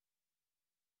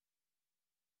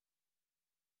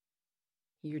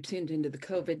You're tuned into the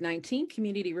COVID-19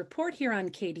 Community Report here on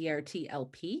KDRT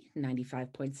LP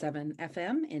 95.7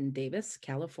 FM in Davis,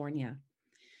 California.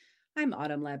 I'm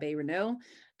Autumn Labbe Renault.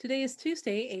 Today is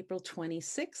Tuesday, April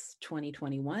 26,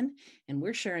 2021, and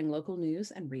we're sharing local news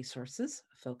and resources,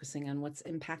 focusing on what's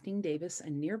impacting Davis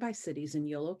and nearby cities in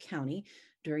Yolo County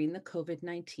during the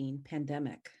COVID-19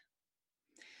 pandemic.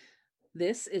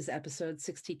 This is episode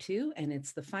 62, and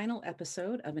it's the final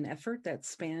episode of an effort that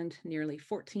spanned nearly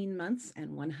 14 months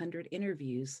and 100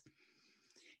 interviews.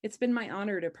 It's been my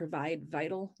honor to provide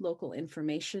vital local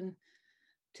information,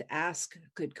 to ask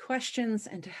good questions,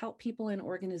 and to help people and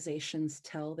organizations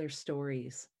tell their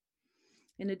stories.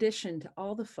 In addition to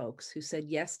all the folks who said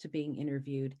yes to being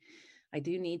interviewed, I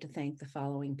do need to thank the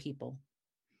following people.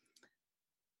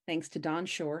 Thanks to Don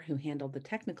Shore, who handled the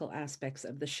technical aspects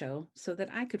of the show so that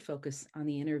I could focus on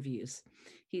the interviews.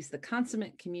 He's the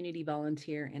consummate community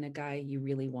volunteer and a guy you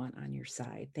really want on your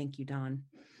side. Thank you, Don.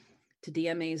 To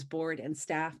DMA's board and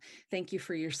staff, thank you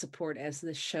for your support as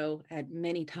this show at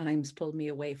many times pulled me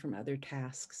away from other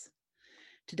tasks.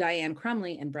 To Diane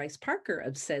Crumley and Bryce Parker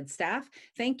of said staff,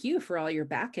 thank you for all your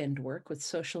back-end work with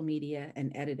social media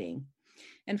and editing.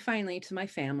 And finally, to my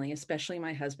family, especially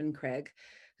my husband, Craig,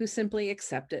 who simply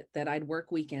accepted that I'd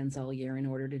work weekends all year in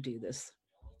order to do this.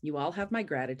 You all have my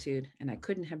gratitude, and I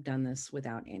couldn't have done this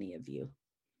without any of you.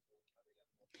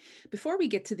 Before we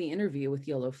get to the interview with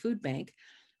Yolo Food Bank,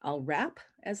 I'll wrap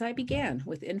as I began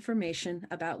with information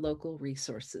about local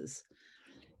resources.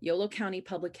 Yolo County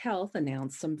Public Health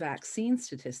announced some vaccine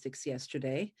statistics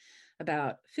yesterday.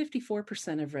 About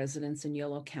 54% of residents in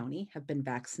Yolo County have been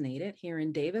vaccinated. Here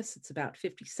in Davis, it's about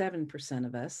 57%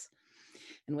 of us.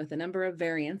 And with a number of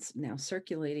variants now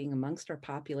circulating amongst our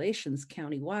populations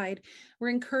countywide, we're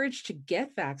encouraged to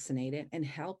get vaccinated and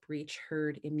help reach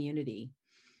herd immunity.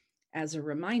 As a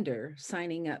reminder,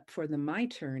 signing up for the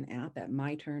MyTurn app at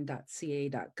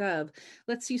myturn.ca.gov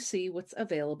lets you see what's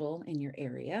available in your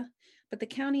area, but the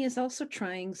county is also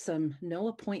trying some no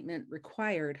appointment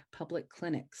required public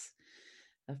clinics.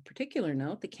 Of particular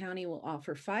note, the county will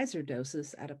offer Pfizer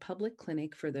doses at a public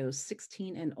clinic for those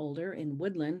 16 and older in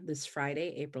Woodland this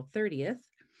Friday, April 30th.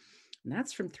 And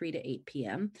that's from 3 to 8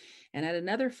 p.m. And at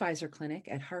another Pfizer clinic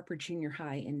at Harper Junior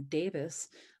High in Davis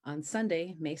on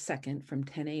Sunday, May 2nd from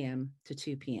 10 a.m. to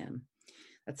 2 p.m.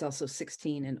 That's also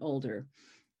 16 and older.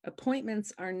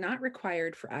 Appointments are not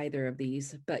required for either of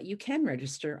these, but you can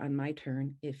register on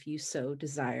MyTurn if you so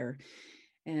desire.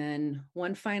 And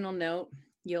one final note,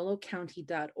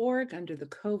 yolocounty.org under the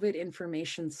COVID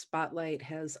information spotlight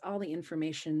has all the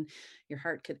information your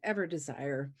heart could ever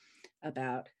desire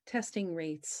about testing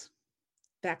rates,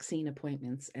 vaccine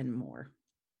appointments, and more.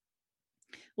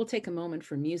 We'll take a moment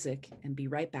for music and be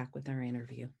right back with our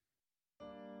interview.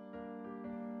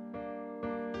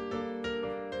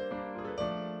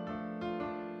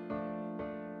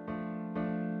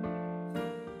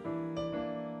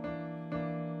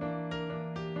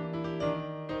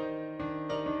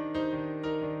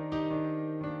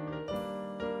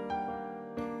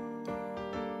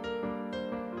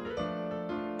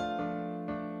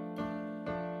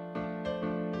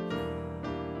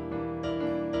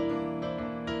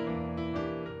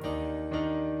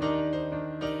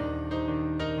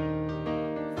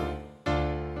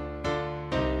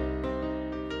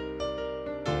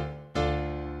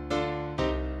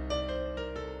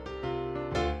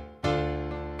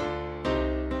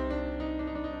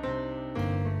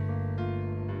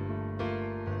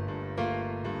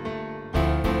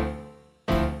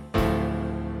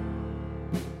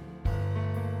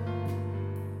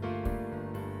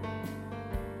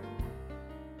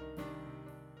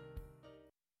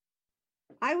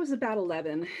 I was about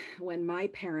 11 when my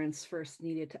parents first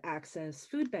needed to access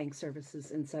food bank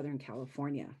services in Southern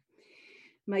California.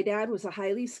 My dad was a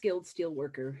highly skilled steel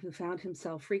worker who found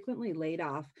himself frequently laid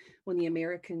off when the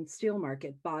American steel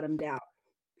market bottomed out.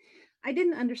 I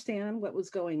didn't understand what was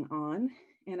going on,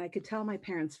 and I could tell my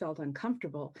parents felt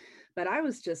uncomfortable, but I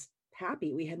was just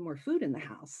happy we had more food in the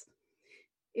house.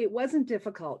 It wasn't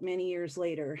difficult many years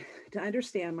later to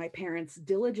understand my parents'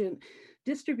 diligent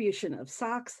distribution of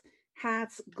socks,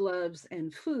 hats, gloves,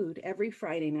 and food every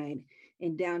Friday night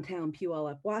in downtown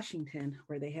Puyallup, Washington,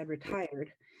 where they had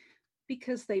retired,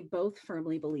 because they both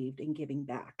firmly believed in giving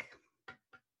back.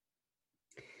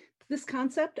 This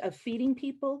concept of feeding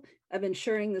people, of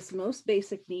ensuring this most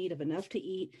basic need of enough to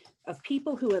eat, of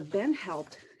people who have been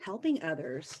helping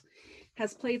others,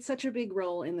 has played such a big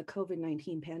role in the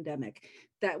COVID-19 pandemic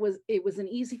that it was an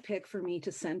easy pick for me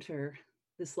to center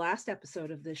this last episode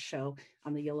of this show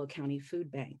on the Yolo County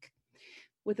Food Bank.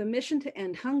 With a mission to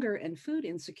end hunger and food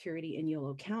insecurity in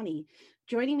Yolo County,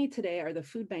 joining me today are the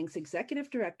Food Bank's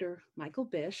Executive Director, Michael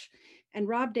Bish, and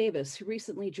Rob Davis, who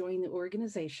recently joined the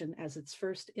organization as its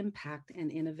first Impact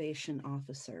and Innovation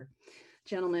Officer.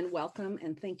 Gentlemen, welcome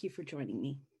and thank you for joining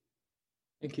me.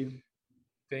 Thank you.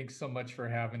 Thanks so much for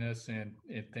having us, and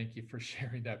thank you for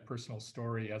sharing that personal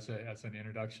story as an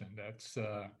introduction. That's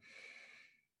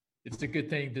it's a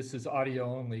good thing this is audio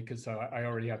only, because I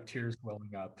already have tears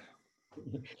welling up.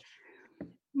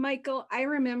 Michael, I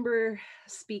remember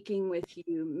speaking with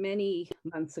you many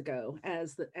months ago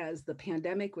as the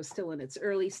pandemic was still in its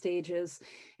early stages,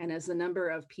 and as the number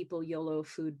of people Yolo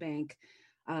Food Bank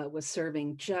was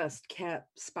serving just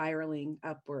kept spiraling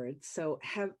upwards. So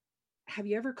have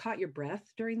you ever caught your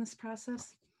breath during this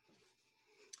process?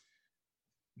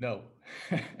 No.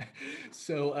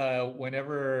 So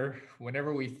whenever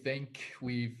we think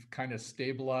we've kind of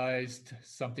stabilized,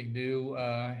 something new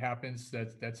happens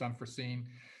that's unforeseen.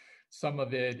 Some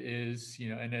of it is,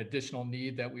 an additional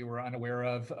need that we were unaware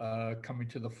of coming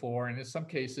to the fore, and in some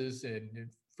cases, and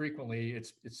frequently,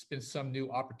 it's been some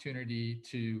new opportunity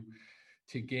to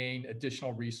gain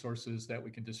additional resources that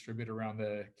we can distribute around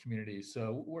the community.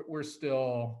 So we're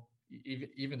still,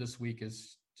 even this week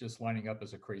is just lining up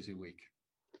as a crazy week.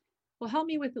 Well, help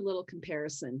me with a little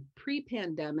comparison.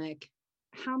 Pre-pandemic,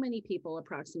 how many people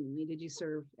approximately did you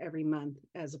serve every month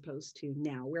as opposed to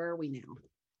now? Where are we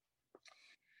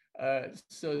now?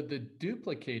 So the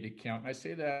duplicated count, I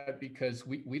say that because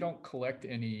we don't collect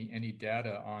any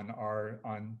data on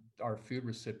our food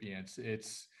recipients.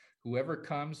 It's whoever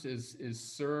comes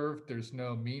is served. There's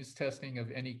no means testing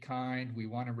of any kind. We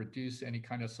want to reduce any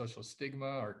kind of social stigma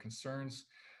or concerns.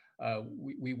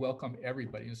 We welcome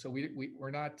everybody, and so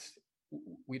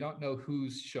we don't know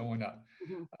who's showing up.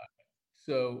 Mm-hmm.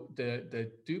 So the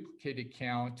duplicated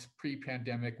count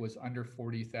pre-pandemic was under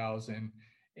 40,000,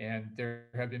 and there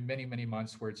have been many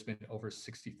months where it's been over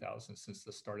 60,000 since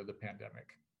the start of the pandemic.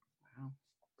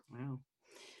 Wow.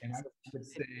 And I would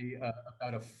say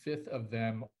about a fifth of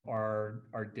them are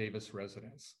Davis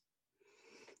residents.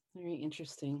 Very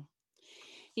interesting.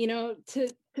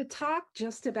 To talk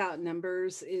just about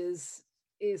numbers is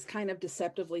kind of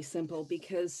deceptively simple,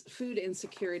 because food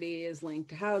insecurity is linked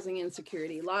to housing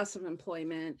insecurity, loss of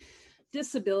employment,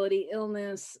 disability,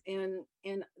 illness, and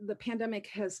the pandemic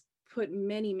has put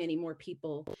many more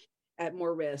people at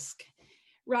more risk.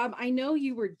 Rob, I know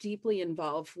you were deeply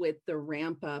involved with the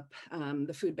ramp up,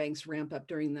 the food bank's ramp up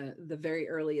during the very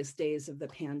earliest days of the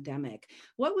pandemic.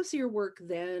 What was your work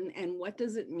then, and what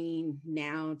does it mean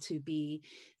now to be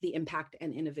the Impact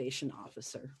and Innovation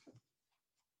Officer?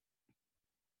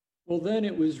 Well, then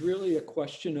it was really a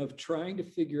question of trying to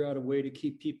figure out a way to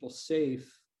keep people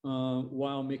safe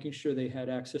while making sure they had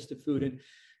access to food. And,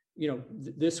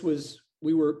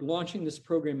 we were launching this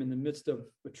program in the midst of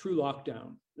a true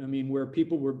lockdown. I mean, where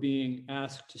people were being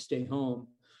asked to stay home.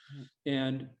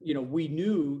 And, we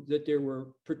knew that there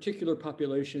were particular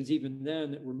populations even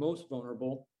then that were most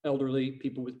vulnerable: elderly,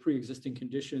 people with pre-existing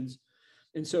conditions.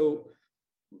 And so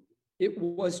it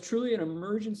was truly an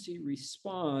emergency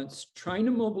response, trying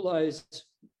to mobilize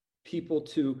people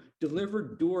to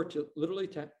deliver literally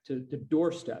to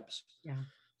doorsteps. Yeah.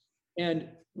 And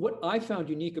what I found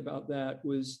unique about that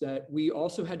was that we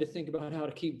also had to think about how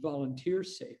to keep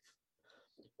volunteers safe.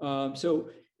 So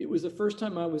it was the first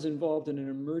time I was involved in an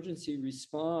emergency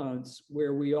response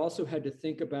where we also had to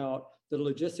think about the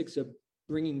logistics of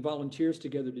bringing volunteers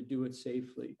together to do it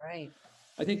safely. Right.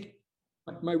 I think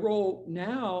my role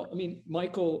now,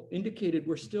 Michael indicated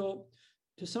we're still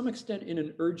to some extent in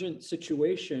an urgent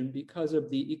situation because of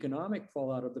the economic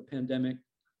fallout of the pandemic.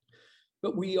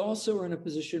 But we also are in a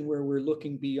position where we're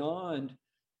looking beyond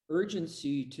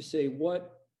urgency to say,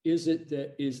 what is it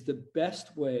that is the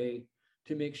best way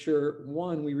to make sure,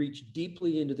 one, we reach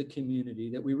deeply into the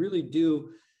community, that we really do.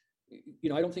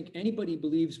 I don't think anybody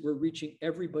believes we're reaching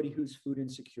everybody who's food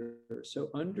insecure.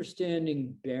 So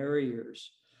understanding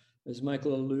barriers, as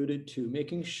Michael alluded to,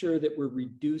 making sure that we're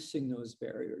reducing those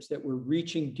barriers, that we're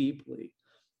reaching deeply,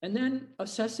 and then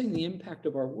assessing the impact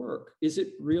of our work. Is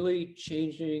it really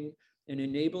changing and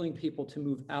enabling people to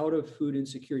move out of food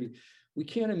insecurity? We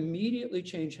can't immediately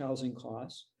change housing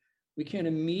costs. We can't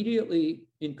immediately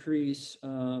increase,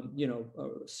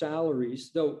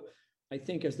 salaries, though I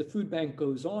think as the food bank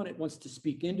goes on, it wants to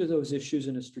speak into those issues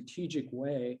in a strategic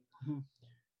way. Mm-hmm.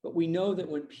 But we know that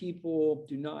when people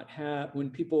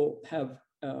have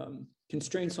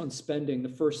constraints on spending, the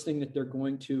first thing that they're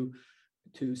going to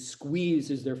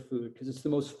squeeze is their food, because it's the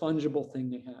most fungible thing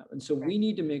they have. And so we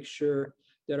need to make sure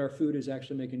that our food is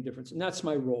actually making a difference. And that's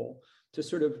my role, to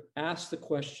sort of ask the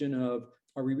question of,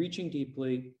 are we reaching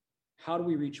deeply? how do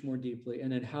we reach more deeply?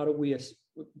 And then how do we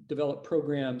develop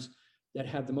programs that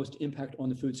have the most impact on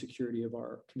the food security of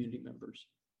our community members?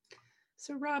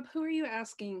 So Rob, who are you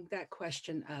asking that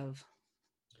question of?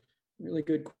 Really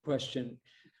good question.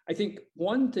 I think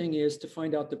one thing is to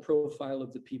find out the profile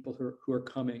of the people who are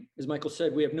coming. As Michael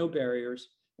said, we have no barriers,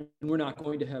 and we're not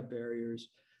going to have barriers.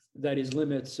 That is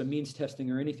limits, means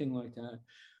testing or anything like that.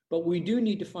 But we do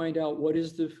need to find out what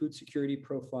is the food security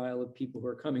profile of people who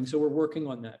are coming. So we're working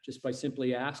on that just by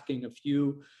simply asking a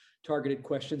few targeted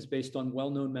questions based on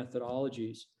well-known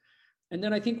methodologies. And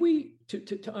then I think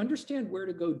to understand where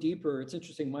to go deeper, it's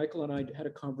interesting, Michael and I had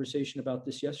a conversation about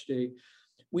this yesterday.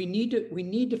 We need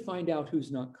to find out who's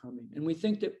not coming. And we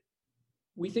think that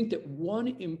one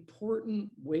important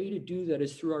way to do that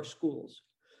is through our schools.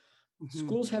 Mm-hmm.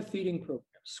 Schools have feeding programs.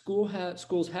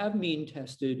 Schools have mean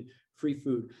tested free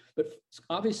food, but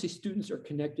obviously students are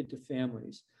connected to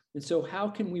families. And so how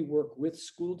can we work with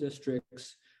school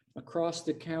districts across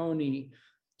the county,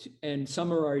 and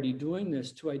some are already doing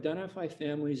this, to identify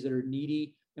families that are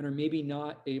needy and are maybe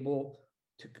not able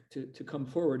to come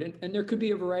forward? And there could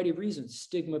be a variety of reasons,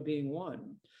 stigma being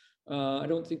one. I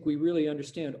don't think we really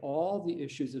understand all the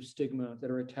issues of stigma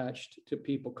that are attached to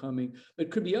people coming, but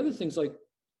it could be other things like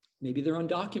maybe they're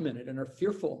undocumented and are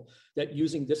fearful that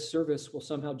using this service will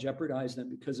somehow jeopardize them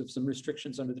because of some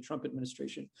restrictions under the Trump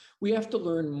administration. We have to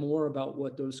learn more about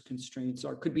what those constraints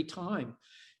are. Could be time.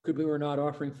 Could be we're not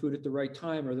offering food at the right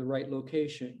time or the right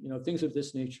location, things of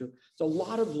this nature. It's a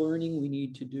lot of learning we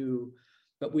need to do,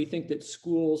 but we think that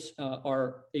schools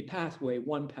are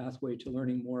one pathway to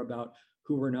learning more about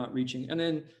who we're not reaching. And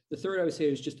then the third, I would say,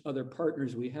 is just other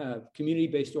partners we have,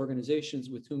 community-based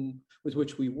organizations with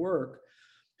which we work,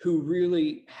 who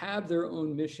really have their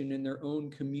own mission in their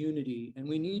own community. And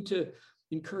we need to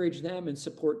encourage them and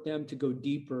support them to go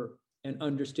deeper and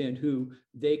understand who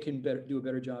they can do a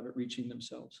better job at reaching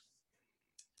themselves.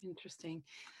 Interesting.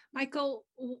 Michael,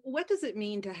 what does it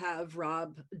mean to have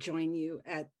Rob join you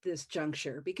at this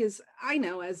juncture? Because I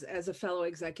know as a fellow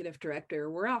executive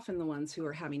director, we're often the ones who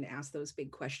are having to ask those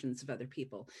big questions of other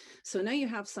people. So now you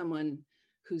have someone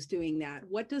who's doing that.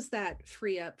 What does that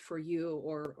free up for you,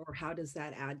 or how does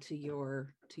that add to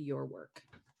your work?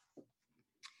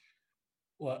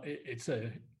 Well, it's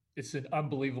an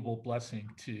unbelievable blessing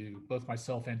to both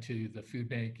myself and to the food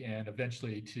bank, and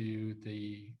eventually to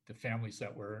the families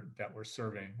that we're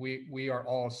serving. We are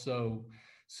all so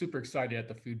super excited at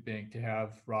the food bank to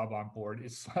have Rob on board.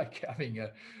 It's like having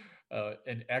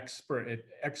an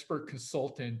expert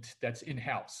consultant that's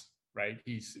in-house. Right.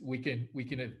 We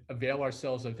can avail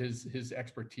ourselves of his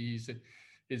expertise,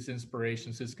 his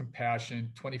inspirations, his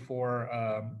compassion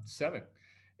 24/7.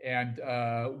 And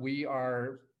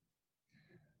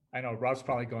I know Rob's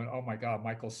probably going, oh my God,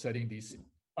 Michael's setting these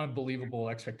unbelievable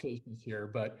expectations here,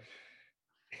 but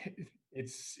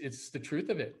it's the truth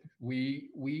of it.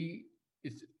 It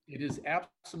is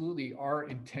absolutely our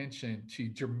intention to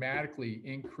dramatically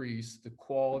increase the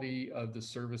quality of the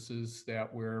services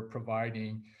that we're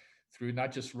providing through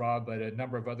not just Rob, but a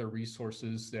number of other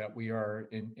resources that we are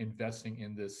investing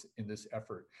in this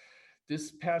effort.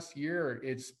 This past year,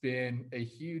 it's been a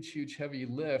huge, heavy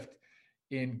lift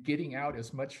in getting out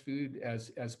as much food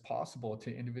as possible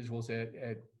to individuals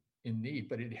in need,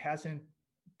 but it hasn't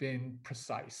been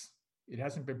precise. It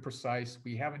hasn't been precise.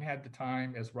 We haven't had the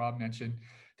time, as Rob mentioned,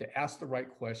 to ask the right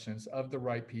questions of the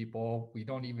right people. We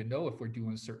don't even know if we're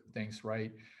doing certain things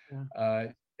right.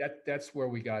 Yeah. That's where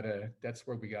we gotta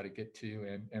get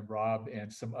to, and Rob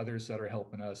and some others that are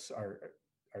helping us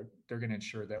they're going to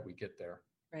ensure that we get there.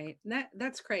 Right.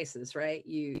 That's crisis, right?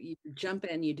 You jump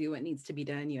in, you do what needs to be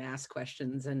done, you ask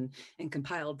questions and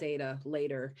compile data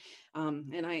later.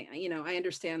 And I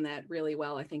understand that really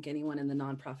well. I think anyone in the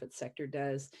nonprofit sector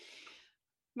does.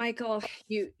 Michael,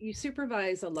 you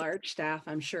supervise a large staff.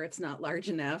 I'm sure it's not large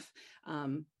enough.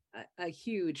 A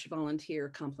huge volunteer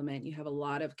complement. You have a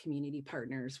lot of community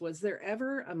partners. Was there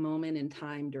ever a moment in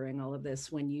time during all of this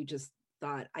when you just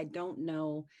thought, I don't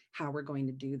know how we're going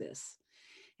to do this?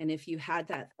 And if you had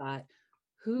that thought,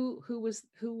 who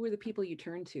were the people you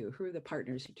turned to? Who are the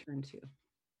partners you turned to?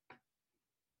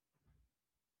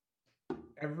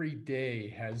 Every day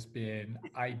has been,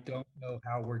 I don't know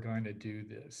how we're going to do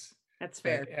this. That's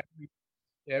fair.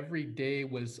 Every day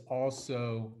was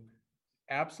also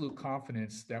absolute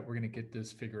confidence that we're going to get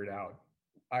this figured out.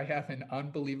 I have an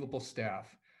unbelievable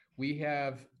staff. We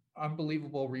have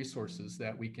unbelievable resources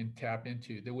that we can tap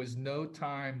into. There was no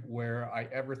time where I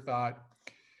ever thought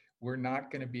we're not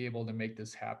going to be able to make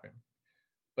this happen.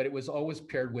 But it was always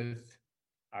paired with,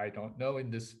 I don't know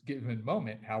in this given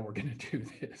moment how we're going to do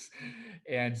this.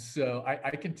 And so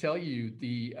I can tell you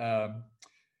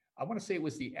I want to say it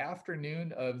was the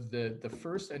afternoon of the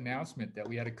first announcement that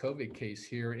we had a COVID case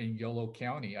here in Yolo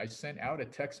County. I sent out a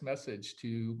text message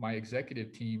to my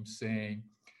executive team saying,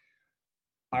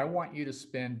 I want you to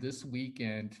spend this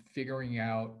weekend figuring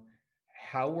out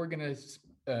how we're going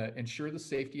to ensure the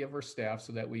safety of our staff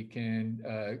so that we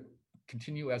can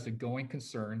continue as a going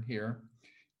concern here.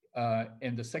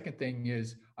 And the second thing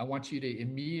is, I want you to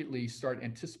immediately start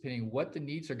anticipating what the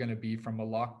needs are going to be from a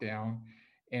lockdown,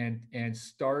 and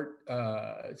start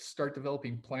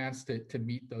developing plans to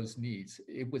meet those needs.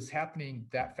 It was happening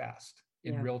that fast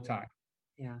in real time.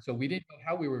 Yeah. So we didn't know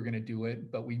how we were going to do it,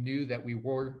 but we knew that we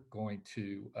were going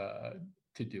to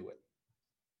do it.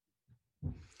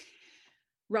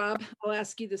 Rob, I'll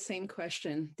ask you the same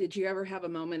question. Did you ever have a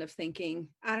moment of thinking,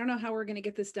 I don't know how we're going to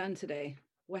get this done today?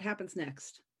 What happens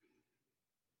next?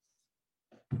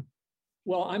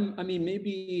 Well, I'm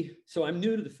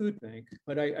new to the food bank,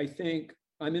 but I think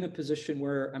I'm in a position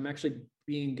where I'm actually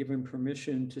being given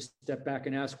permission to step back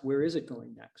and ask, where is it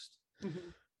going next? Mm-hmm.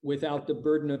 Without the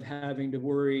burden of having to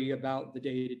worry about the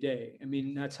day to day. I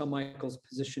mean, that's how Michael's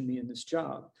positioned me in this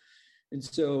job. And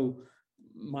so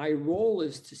my role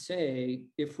is to say,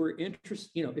 if we're interested,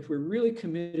 if we're really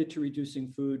committed to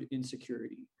reducing food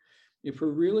insecurity, if we're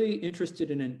really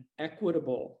interested in an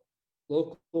equitable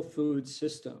local food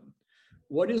system,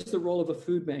 what is the role of a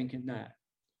food bank in that?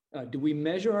 Do we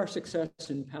measure our success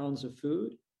in pounds of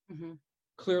food? Mm-hmm.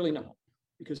 Clearly not,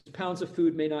 because pounds of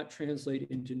food may not translate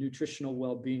into nutritional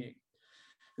well-being.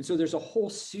 And so there's a whole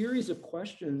series of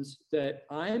questions that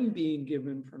I'm being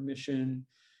given permission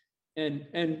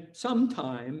and some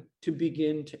time to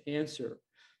begin to answer.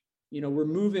 We're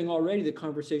moving already the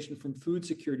conversation from food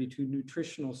security to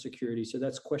nutritional security. So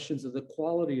that's questions of the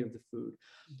quality of the food.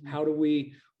 Mm-hmm. How do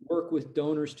we work with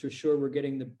donors to assure we're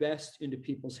getting the best into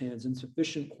people's hands in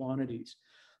sufficient quantities?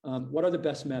 What are the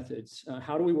best methods?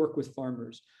 How do we work with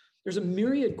farmers? There's a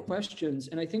myriad questions.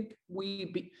 And I think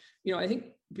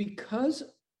because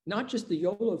not just the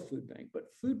YOLO Food Bank,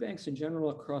 but food banks in general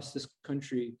across this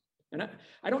country, and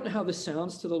I don't know how this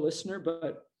sounds to the listener,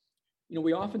 but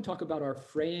we often talk about our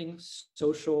fraying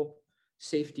social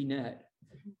safety net.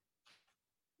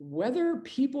 Whether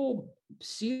people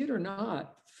see it or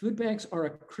not, food banks are a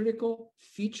critical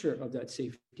feature of that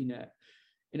safety net.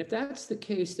 And if that's the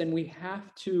case, then we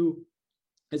have to,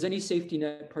 as any safety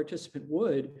net participant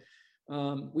would,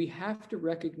 we have to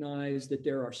recognize that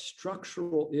there are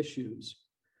structural issues,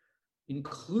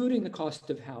 including the cost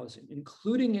of housing,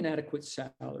 including inadequate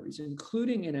salaries,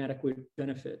 including inadequate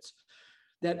benefits,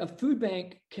 that a food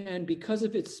bank can, because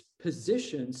of its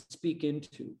position, speak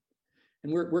into.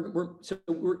 And we're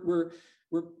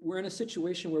in a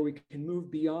situation where we can move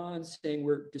beyond saying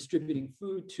we're distributing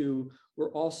food to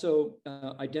we're also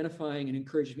identifying and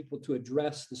encouraging people to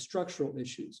address the structural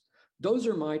issues. Those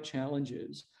are my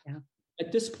challenges. Yeah.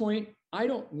 At this point, I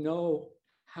don't know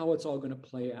how it's all going to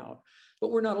play out, but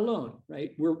we're not alone,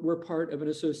 right? We're part of an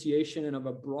association and of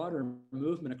a broader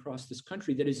movement across this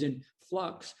country that is in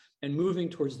flux and moving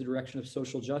towards the direction of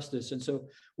social justice. And so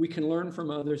we can learn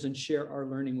from others and share our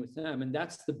learning with them. And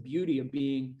that's the beauty of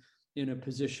being in a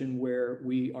position where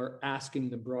we are asking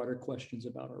the broader questions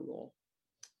about our role.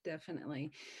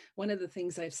 Definitely. One of the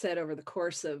things I've said over the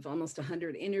course of almost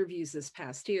 100 interviews this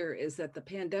past year is that the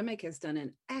pandemic has done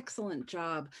an excellent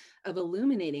job of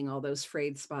illuminating all those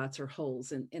frayed spots or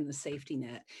holes in the safety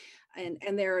net.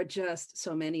 And there are just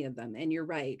so many of them. And you're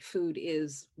right, food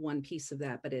is one piece of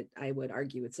that, but I would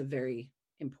argue it's a very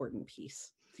important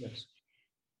piece. Yes.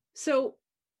 So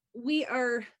we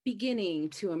are beginning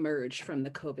to emerge from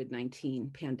the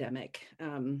COVID-19 pandemic.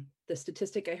 The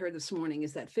statistic I heard this morning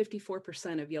is that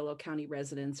 54% of Yolo County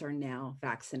residents are now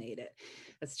vaccinated.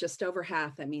 That's just over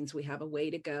half. That means we have a way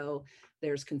to go.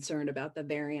 There's concern about the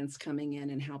variants coming in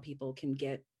and how people can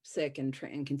get sick and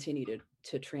continue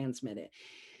to transmit it.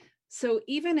 So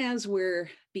even as we're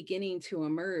beginning to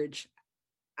emerge,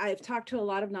 I've talked to a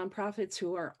lot of nonprofits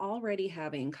who are already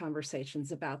having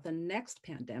conversations about the next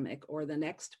pandemic or the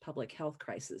next public health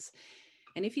crisis.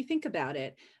 And if you think about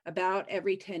it, about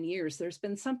every 10 years, there's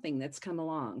been something that's come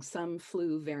along, some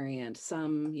flu variant,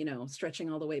 some, stretching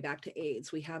all the way back to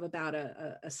AIDS. We have about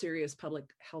a serious public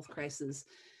health crisis,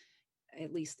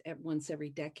 at least once every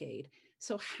decade.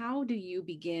 So how do you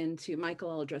begin to, Michael,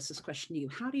 I'll address this question to you.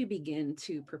 How do you begin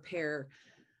to prepare?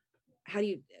 How do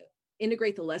you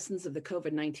integrate the lessons of the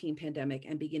COVID-19 pandemic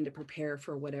and begin to prepare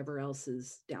for whatever else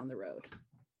is down the road?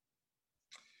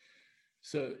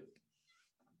 So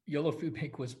Yolo Food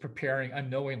Bank was preparing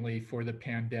unknowingly for the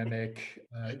pandemic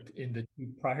in the 2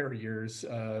 prior years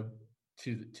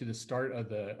to the start of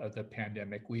the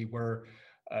pandemic. We were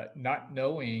not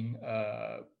knowing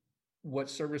what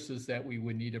services that we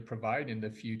would need to provide in the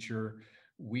future,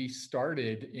 we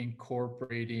started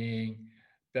incorporating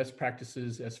best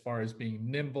practices as far as being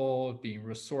nimble, being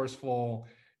resourceful,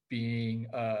 being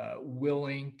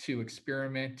willing to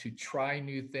experiment, to try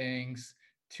new things,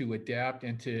 to adapt,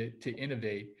 and to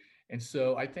innovate. And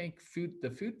so I think the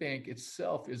food bank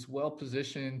itself is well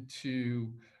positioned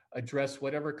to address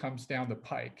whatever comes down the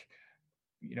pike.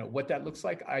 What that looks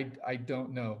like, I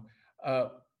don't know. Uh,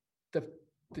 the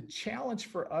the challenge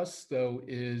for us though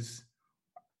is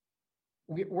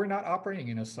we're not operating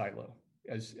in a silo,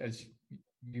 as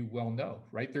you well know,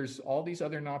 right? There's all these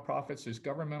other nonprofits, there's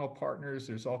governmental partners,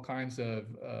 there's all kinds of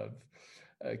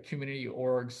community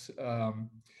orgs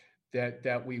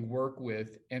that we work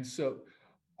with, and so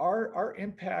our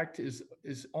impact is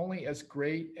only as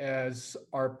great as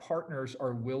our partners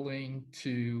are willing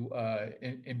to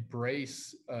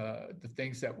embrace the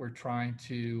things that we're trying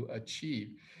to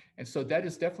achieve. And so that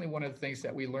is definitely one of the things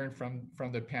that we learned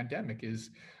from the pandemic,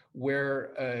 is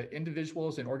where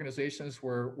individuals and organizations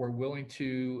were willing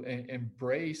to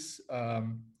embrace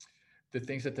the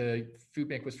things that the food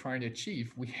bank was trying to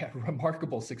achieve. We had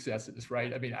remarkable successes,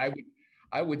 right? I mean,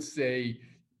 I would say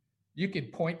you can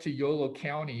point to Yolo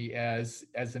County as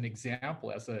an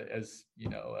example, as a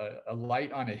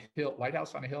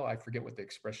lighthouse on a hill. I forget what the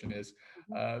expression is,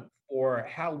 or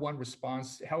how one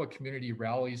responds, how a community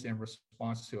rallies in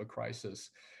response to a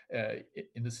crisis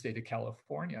in the state of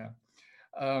California.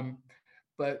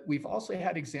 But we've also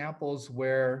had examples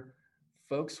where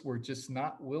folks were just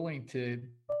not willing to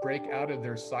break out of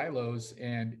their silos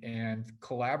and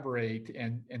collaborate,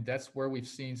 and that's where we've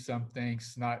seen some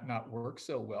things not work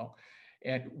so well.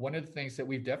 And one of the things that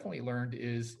we've definitely learned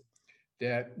is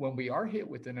that when we are hit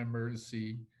with an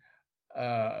emergency,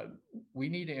 we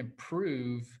need to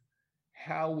improve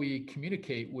how we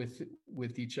communicate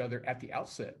with each other at the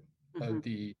outset of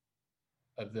the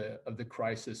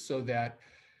crisis, so that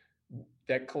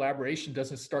collaboration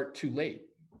doesn't start too late.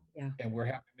 Yeah. And we're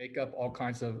having to make up all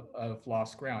kinds of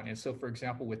lost ground. And so, for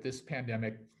example, with this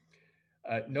pandemic,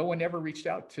 no one ever reached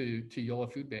out to Yola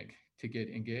Food Bank to get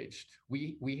engaged.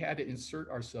 We had to insert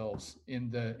ourselves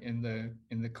in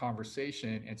the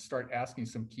conversation and start asking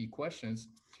some key questions.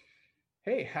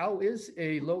 Hey, how is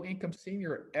a low-income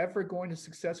senior ever going to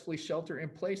successfully shelter in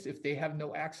place if they have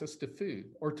no access to food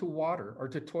or to water or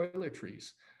to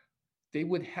toiletries? They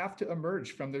would have to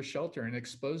emerge from their shelter and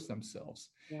expose themselves.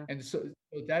 Yeah. And so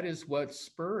that is what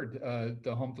spurred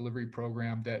the home delivery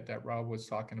program that Rob was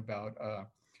talking about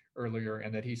earlier,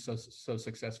 and that he so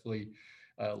successfully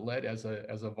led as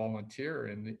a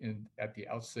volunteer at the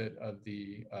outset of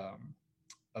the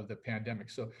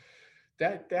pandemic. So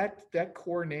that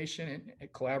coordination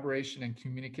and collaboration and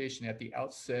communication at the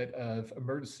outset of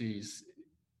emergencies,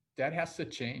 that has to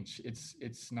change.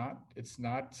 It's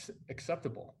not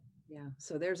acceptable. Yeah,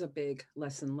 so there's a big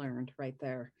lesson learned right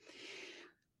there.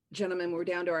 Gentlemen, we're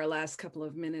down to our last couple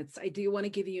of minutes. I do want to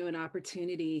give you an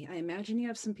opportunity. I imagine you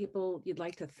have some people you'd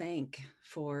like to thank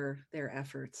for their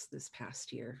efforts this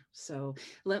past year. So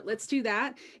let's do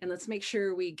that. And let's make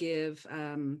sure we give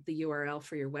the URL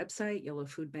for your website,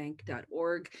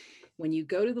 yolofoodbank.org. When you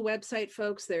go to the website,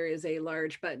 folks, there is a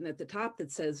large button at the top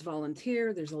that says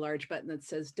volunteer. There's a large button that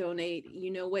says donate.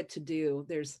 You know what to do.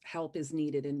 There's help is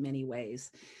needed in many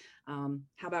ways.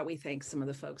 How about we thank some of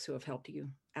the folks who have helped you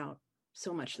out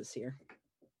so much this year?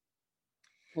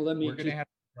 Well, we're going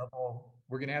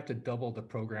to have to double the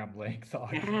program length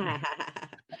on it.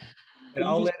 And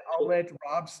I'll let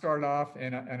Rob start off,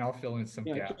 and I'll fill in some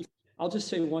gaps. I'll just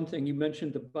say one thing. You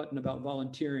mentioned the button about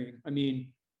volunteering. I mean,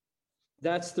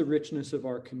 that's the richness of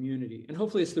our community, and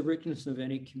hopefully it's the richness of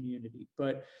any community.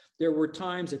 But there were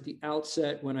times at the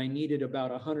outset when I needed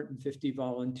about 150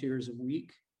 volunteers a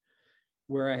week,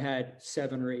 where I had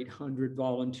 700 or 800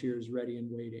 volunteers ready and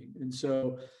waiting. And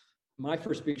so my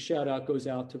first big shout out goes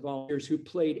out to volunteers who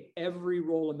played every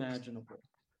role imaginable,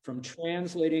 from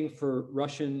translating for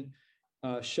Russian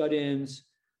shut-ins,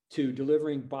 to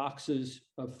delivering boxes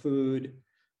of food,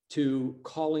 to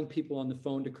calling people on the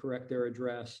phone to correct their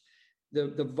address.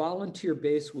 The volunteer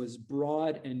base was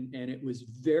broad, and it was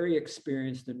very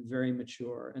experienced and very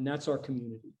mature. And that's our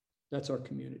community. That's our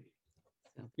community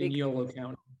in Yolo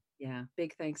County. Yeah,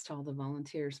 big thanks to all the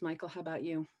volunteers. Michael, how about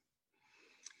you?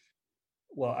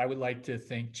 Well, I would like to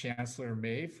thank Chancellor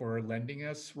May for lending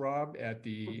us Rob at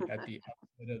the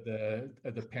outset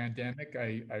of the pandemic.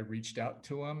 I reached out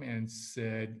to him and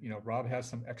said, Rob has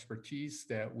some expertise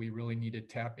that we really need to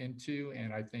tap into,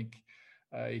 and I think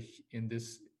in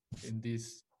this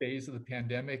phase of the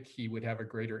pandemic, he would have a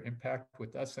greater impact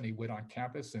with us than he would on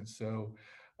campus. And so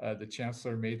The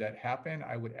chancellor made that happen.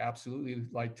 I would absolutely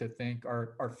like to thank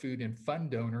our food and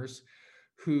fund donors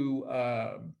who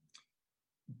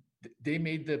they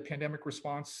made the pandemic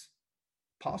response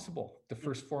possible the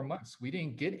first 4 months. We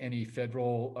didn't get any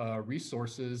federal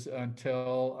resources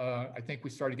until I think we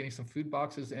started getting some food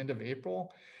boxes end of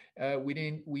April. We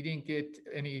didn't get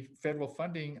any federal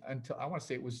funding until I want to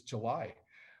say it was July.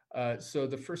 So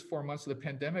the first 4 months of the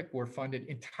pandemic were funded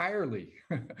entirely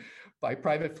by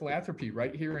private philanthropy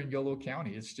right here in Yolo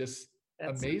County. It's just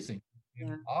amazing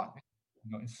and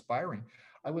inspiring.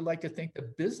 I would like to thank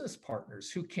the business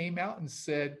partners who came out and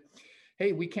said,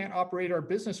 hey, we can't operate our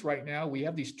business right now. We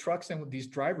have these trucks and with these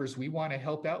drivers, we want to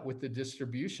help out with the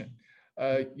distribution.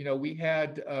 We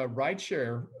had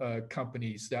rideshare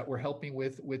companies that were helping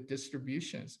with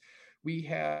distributions. We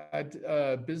had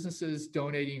businesses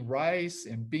donating rice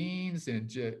and beans and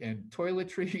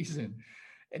toiletries and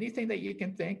anything that you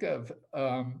can think of.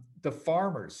 The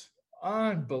farmers,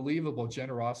 unbelievable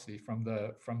generosity from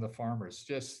the farmers.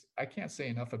 Just, I can't say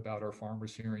enough about our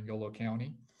farmers here in Yolo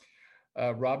County.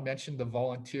 Rob mentioned the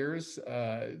volunteers,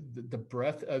 the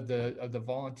breadth of the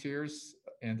volunteers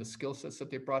and the skill sets that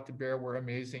they brought to bear were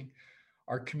amazing.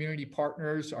 Our community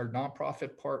partners, our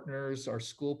nonprofit partners, our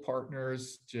school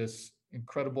partners, just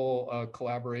incredible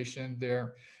collaboration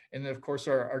there. And then of course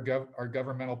our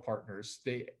governmental partners.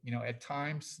 They, at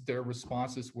times their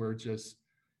responses were just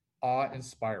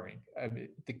awe-inspiring. I mean,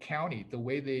 the county, the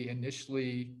way they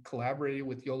initially collaborated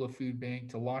with Yolo Food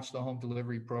Bank to launch the home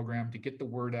delivery program, to get the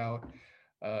word out,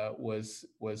 was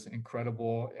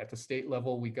incredible. At the state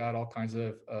level, we got all kinds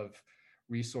of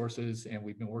resources, and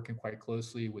we've been working quite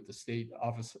closely with the State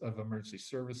Office of Emergency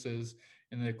Services.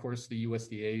 And then of course, the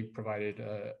USDA provided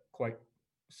quite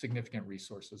significant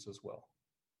resources as well.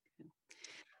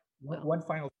 One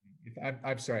final thing,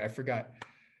 I'm sorry, I forgot.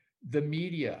 The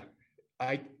media,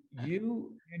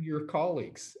 you and your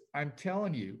colleagues, I'm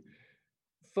telling you,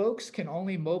 folks can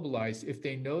only mobilize if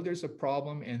they know there's a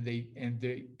problem and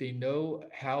they know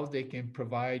how they can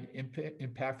provide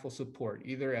impactful support,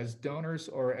 either as donors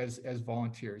or as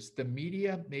volunteers. The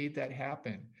media made that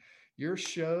happen. Your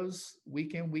shows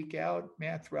week in, week out,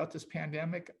 man, throughout this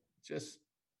pandemic, just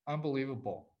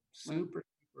unbelievable. Super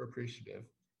appreciative.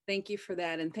 Thank you for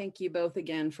that. And thank you both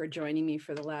again for joining me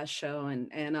for the last show.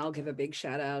 And I'll give a big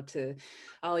shout out to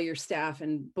all your staff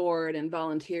and board and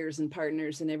volunteers and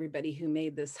partners and everybody who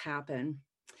made this happen.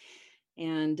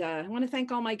 And I want to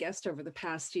thank all my guests over the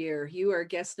past year. You are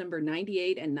guest number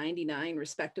 98 and 99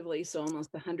 respectively, so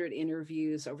almost 100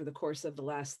 interviews over the course of the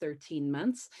last 13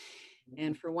 months.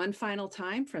 And for one final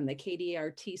time from the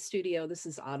KDRT studio, this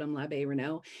is Autumn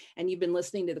LaBe-Renault, and you've been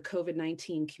listening to the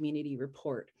COVID-19 Community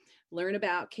Report. Learn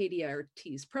about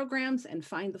KDRT's programs and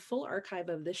find the full archive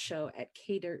of this show at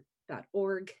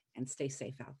kder.org, and stay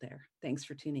safe out there. Thanks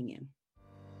for tuning in.